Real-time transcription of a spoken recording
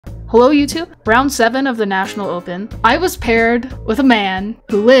Hello YouTube. Round 7 of the National Open. I was paired with a man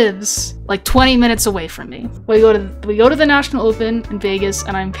who lives like 20 minutes away from me. We go to the National Open in Vegas,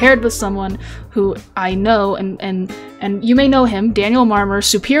 and I'm paired with someone who I know, and you may know him, Daniel Marmer.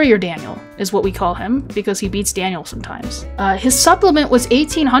 Superior Daniel is what we call him because he beats Daniel sometimes. His supplement was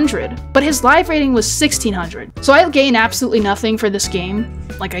 1800, but his live rating was 1600. So I gain absolutely nothing for this game.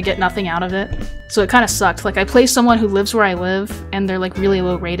 Like, I get nothing out of it. So it kind of sucked. Like, I play someone who lives where I live, and they're like really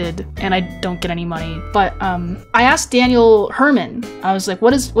low rated, and I don't get any money. But I asked Daniel Herman, I was like,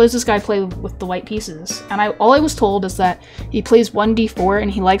 what does this guy play with the white pieces? And all I was told is that he plays 1d4 and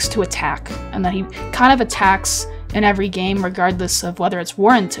he likes to attack, and that he kind of attacks in every game regardless of whether it's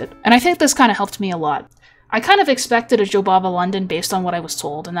warranted. And I think this kind of helped me a lot. I kind of expected a Jobava London based on what I was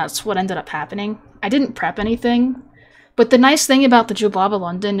told, and that's what ended up happening. I didn't prep anything. But the nice thing about the Jobava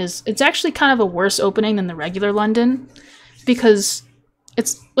London is it's actually kind of a worse opening than the regular London, because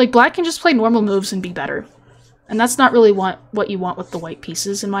it's like black can just play normal moves and be better. And that's not really what you want with the white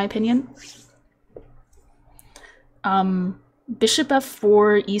pieces, in my opinion. Bishop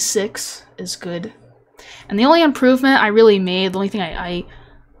f4, e6 is good. And the only improvement I really made, the only thing I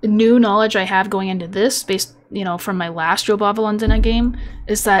new knowledge I have going into this, based, you know, from my last Jobava London game,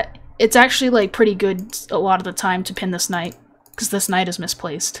 is that it's actually like pretty good a lot of the time to pin this knight, because this knight is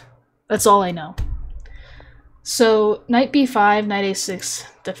misplaced. That's all I know. So knight b5, knight a6,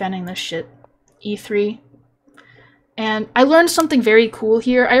 defending this shit. e3. And I learned something very cool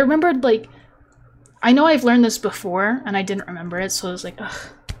here. I remembered, like, I know I've learned this before and I didn't remember it, so I was like, ugh.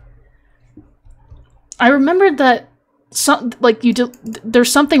 I remembered that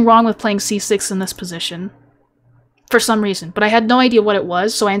there's something wrong with playing c6 in this position. For some reason, but I had no idea what it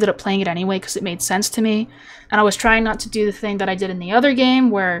was, so I ended up playing it anyway because it made sense to me. And I was trying not to do the thing that I did in the other game,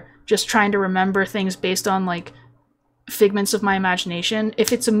 where just trying to remember things based on like figments of my imagination.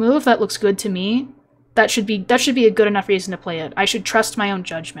 If it's a move that looks good to me, that should be a good enough reason to play it. I should trust my own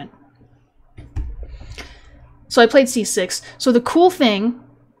judgment. So I played c6. So the cool thing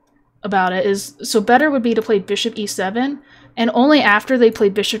about it is, so better would be to play bishop e7, and only after they play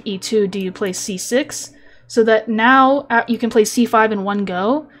bishop e2 do you play c6. So that now you can play c5 in one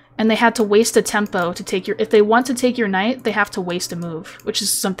go, and they had to waste a tempo to take your... If they want to take your knight, they have to waste a move, which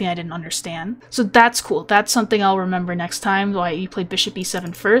is something I didn't understand. So that's cool. That's something I'll remember next time, why you play bishop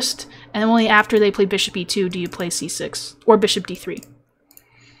e7 first, and only after they play bishop e2 do you play c6, or bishop d3.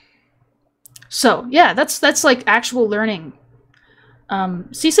 So, yeah, that's like actual learning.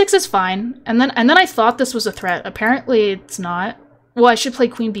 c6 is fine, and then I thought this was a threat. Apparently it's not. Well, I should play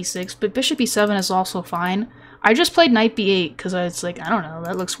queen b6, but bishop e7 is also fine. I just played knight b8 because I was like, I don't know,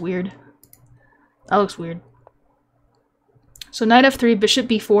 that looks weird. That looks weird. So knight f3, bishop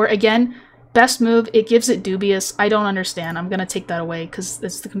b4. Again, best move. It gives it dubious. I don't understand. I'm going to take that away because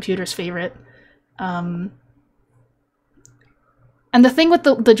it's the computer's favorite. And the thing with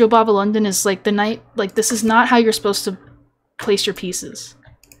the Jobava London is, like, the knight, like, this is not how you're supposed to place your pieces.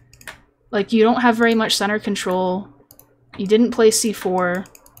 Like, you don't have very much center control. You didn't play c4.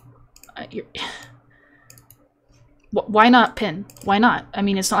 Why not pin? Why not? I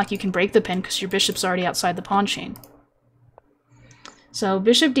mean, it's not like you can break the pin because your bishop's already outside the pawn chain. So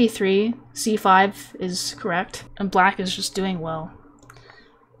bishop d3, c5 is correct, and black is just doing well.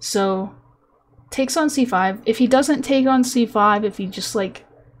 So takes on c5. If he doesn't take on c5, if he just like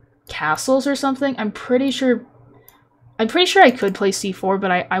castles or something, I'm pretty sure I could play c4,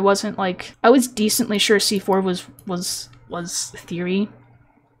 but I wasn't like, I was decently sure c4 was theory.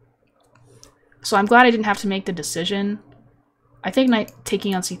 So I'm glad I didn't have to make the decision. I think knight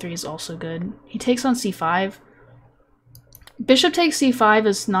taking on c3 is also good. He takes on c5. Bishop takes c5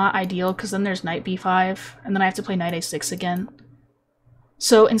 is not ideal because then there's knight b5, and then I have to play knight a6 again.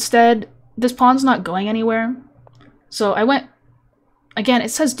 So instead, this pawn's not going anywhere. So I went, again, it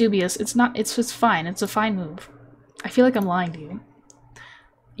says dubious. It's not, it's fine. It's a fine move. I feel like I'm lying to you.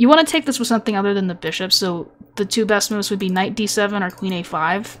 You want to take this with something other than the bishop, so the two best moves would be knight d7 or queen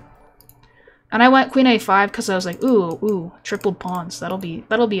a5. And I went queen a5 because I was like, ooh, tripled pawns. That'll be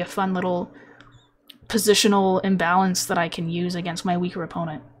a fun little positional imbalance that I can use against my weaker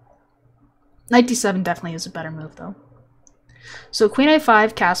opponent. Knight d7 definitely is a better move, though. So queen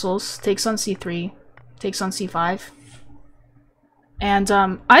a5 castles, takes on c3, takes on c5. And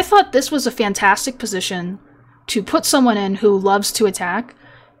I thought this was a fantastic position to put someone in who loves to attack,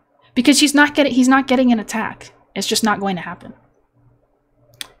 because he's not getting an attack. It's just not going to happen.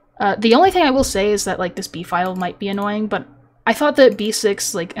 The only thing I will say is that, like, this b file might be annoying, but I thought that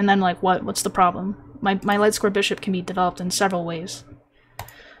b6, like, and then, like, what's the problem? My light square bishop can be developed in several ways.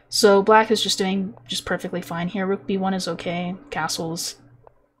 So black is just doing perfectly fine here. Rook b1 is okay. Castles.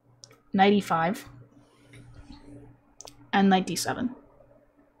 knight e5, and knight d7.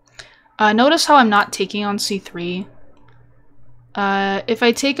 Notice how I'm not taking on c3. If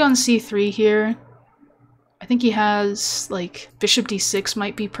I take on c3 here, I think he has, like, bishop d6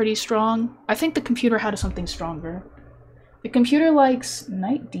 might be pretty strong. I think the computer had something stronger. The computer likes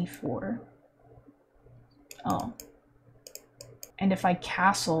knight d4. Oh. And if I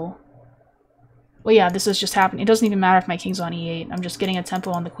castle... Well, yeah, this is just happening. It doesn't even matter if my king's on e8. I'm just getting a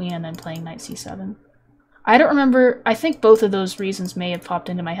tempo on the queen and then playing knight c7. I don't remember... I think both of those reasons may have popped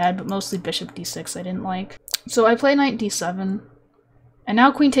into my head, but mostly bishop d6 I didn't like. So I play knight d7. And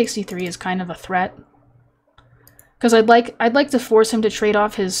now queen takes d3 is kind of a threat. Because I'd like to force him to trade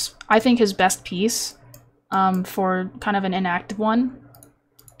off his... I think his best piece for kind of an inactive one.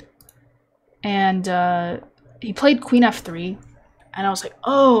 And he played queen f3. And I was like,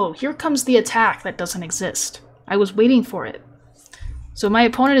 oh, here comes the attack that doesn't exist. I was waiting for it. So my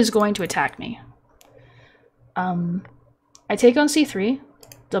opponent is going to attack me. I take on c3,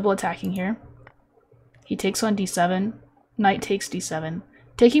 double attacking here. He takes on d7, knight takes d7.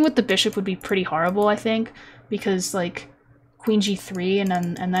 Taking with the bishop would be pretty horrible, I think, because like queen g3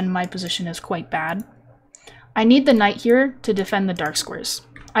 and then my position is quite bad. I need the knight here to defend the dark squares.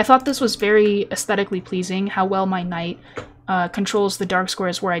 I thought this was very aesthetically pleasing, how well my knight controls the dark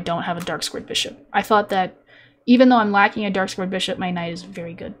squares where I don't have a dark squared bishop. I thought that even though I'm lacking a dark squared bishop, my knight is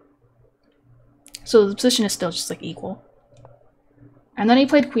very good. So the position is still just like equal. And then he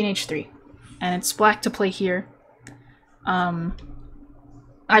played queen h3, and it's black to play here. I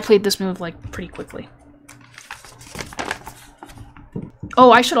played this move like pretty quickly.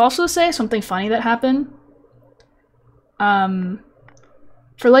 Oh, I should also say something funny that happened.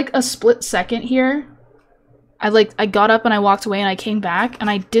 For like a split second here, I got up and I walked away and I came back and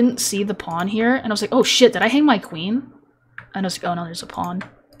I didn't see the pawn here, and I was like, oh shit, did I hang my queen? And I was like, oh no, there's a pawn.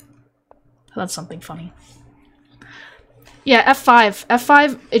 So that's something funny. Yeah, f5.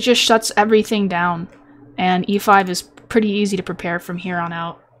 f5, it just shuts everything down, and e5 is pretty easy to prepare from here on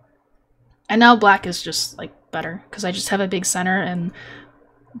out. And now black is just like better because I just have a big center and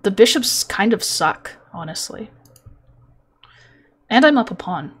the bishops kind of suck, honestly. And I'm up a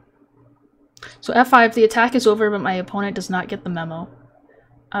pawn. So f5, the attack is over, but my opponent does not get the memo.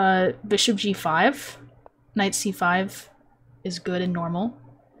 Bishop g5, knight c5 is good and normal.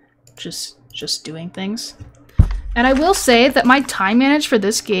 Just doing things. And I will say that my time manage for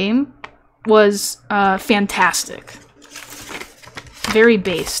this game was fantastic. Very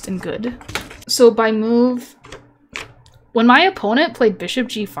based and good. So by move, when my opponent played bishop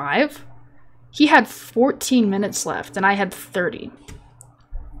g5, he had 14 minutes left and I had 30.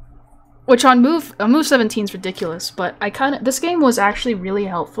 Which on move 17 is ridiculous, but this game was actually really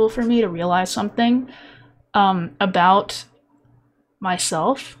helpful for me to realize something about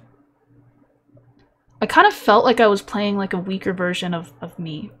myself. I kind of felt like I was playing like a weaker version of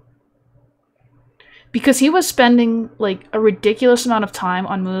me. Because he was spending like a ridiculous amount of time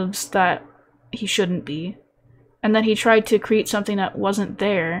on moves that he shouldn't be. And then he tried to create something that wasn't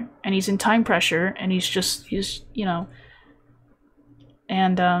there, and he's in time pressure, and he's you know.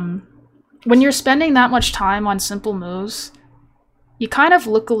 And when you're spending that much time on simple moves, you kind of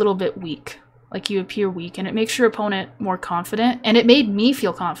look a little bit weak. Like you appear weak, and it makes your opponent more confident, and it made me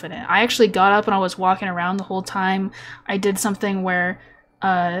feel confident. I actually got up and I was walking around the whole time. I did something where,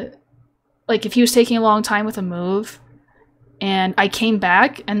 like if he was taking a long time with a move, and I came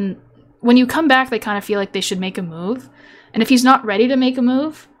back, and when you come back, they kind of feel like they should make a move. And if he's not ready to make a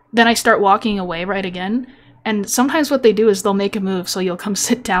move, then I start walking away right again. And sometimes what they do is they'll make a move, so you'll come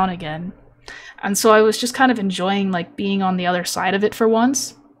sit down again. And so I was just kind of enjoying like being on the other side of it for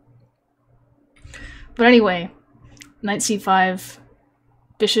once. But anyway, knight c5,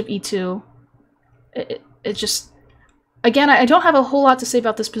 bishop e2, it just... Again, I don't have a whole lot to say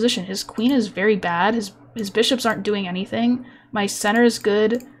about this position. His queen is very bad, his bishops aren't doing anything, my center is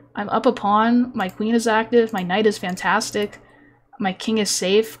good, I'm up a pawn, my queen is active, my knight is fantastic, my king is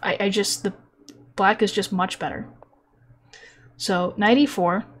safe, the black is just much better. So, knight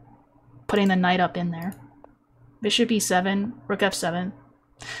e4, putting the knight up in there, bishop e7, rook f7,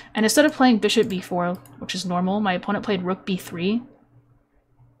 and instead of playing bishop b4, which is normal, my opponent played rook b3,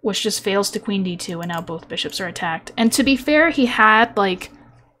 which just fails to queen d2, and now both bishops are attacked. And to be fair, he had like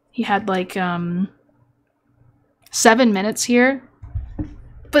 7 minutes here,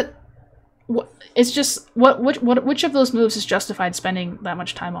 but it's just which of those moves is justified spending that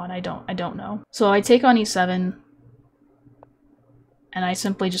much time on? I don't know. So I take on e7, and I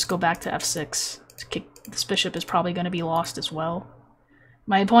simply just go back to f6. This bishop is probably going to be lost as well.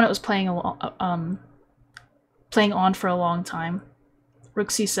 My opponent was playing on for a long time. Rook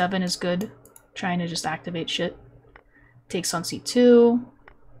c7 is good. Trying to just activate shit. Takes on c2.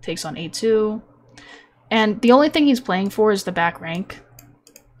 Takes on a2. And the only thing he's playing for is the back rank,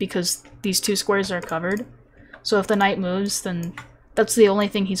 because these two squares are covered. So if the knight moves, then that's the only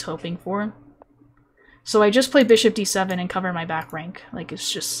thing he's hoping for. So I just play bishop d7 and cover my back rank. Like,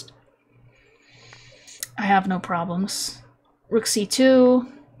 it's just... I have no problems. Rook c2,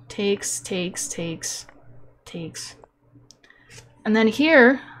 takes. And then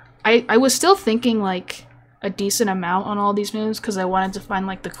here, I was still thinking, like, a decent amount on all these moves because I wanted to find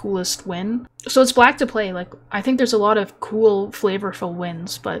like the coolest win. So it's black to play. Like, I think there's a lot of cool, flavorful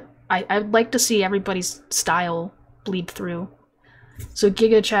wins, but I'd like to see everybody's style bleed through. So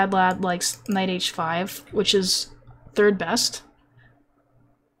Giga Chad Lad likes knight h5, which is third best.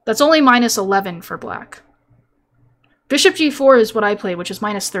 That's only minus 11 for black. Bishop g4 is what I play, which is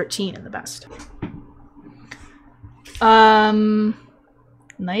minus 13 in the best. Knight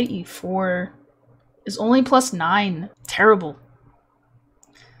e4 is only plus 9. Terrible.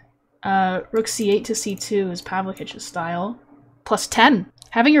 Rook c8 to c2 is Pavlikich's style. Plus 10.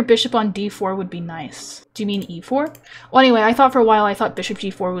 Having your bishop on d4 would be nice. Do you mean e4? Well, anyway, I thought for a while, I thought bishop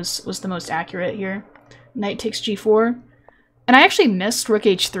g4 was the most accurate here. Knight takes g4. And I actually missed rook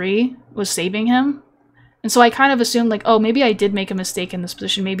h3 was saving him. And so I kind of assumed, like, oh, maybe I did make a mistake in this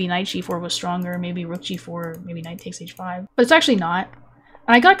position. Maybe knight g4 was stronger. Maybe rook g4, maybe knight takes h5. But it's actually not.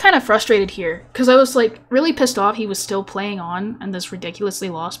 And I got kind of frustrated here, because I was, like, really pissed off he was still playing on in this ridiculously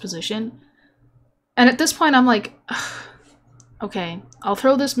lost position. And at this point, I'm like, ugh, okay, I'll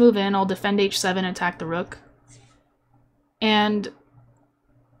throw this move in, I'll defend h7 and attack the rook. And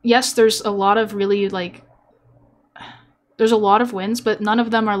yes, there's a lot of really, like, there's a lot of wins, but none of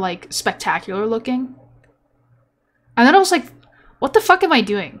them are, like, spectacular looking. And then I was like, what the fuck am I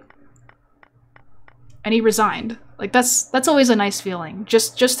doing? And he resigned. Like, that's always a nice feeling.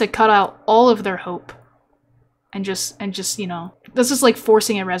 Just to cut out all of their hope. And just, you know, this is like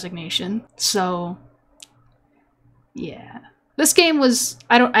forcing a resignation. So yeah. This game was,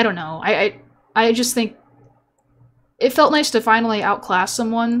 I don't know. I just think it felt nice to finally outclass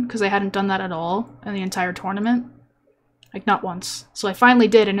someone, because I hadn't done that at all in the entire tournament. Like, not once. So I finally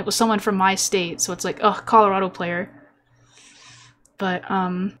did, and it was someone from my state, so it's like, ugh, Colorado player. But, I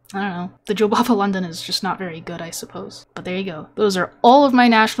don't know. The Jobava London is just not very good, I suppose. But there you go. Those are all of my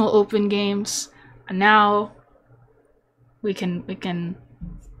National Open games. And now we can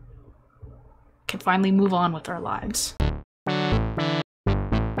finally move on with our lives.